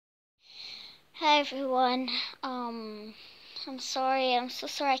Hi everyone. I'm sorry. I'm so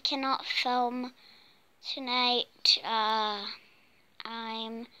sorry I cannot film tonight.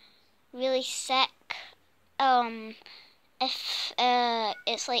 I'm really sick. If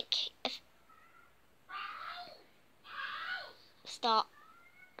it's like if stop.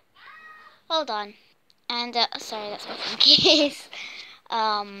 Hold on. And sorry, that's my phone case.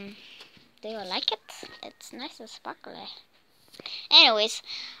 Do you like it? It's nice and sparkly. Anyways,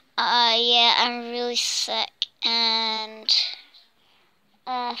 yeah, I'm really sick, and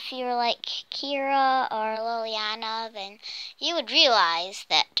if you're like Kira or Liliana, then you would realize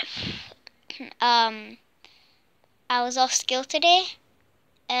that I was off school today.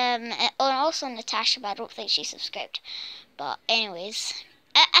 And also Natasha, but I don't think she subscribed. But anyways,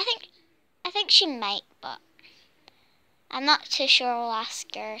 I think she might, but I'm not too sure. I'll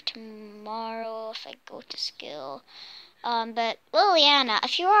ask her tomorrow if I go to school. But Liliana,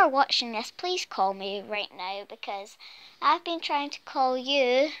 if you are watching this, please call me right now, because I've been trying to call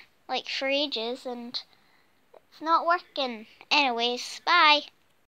you like for ages and it's not working. Anyways, bye.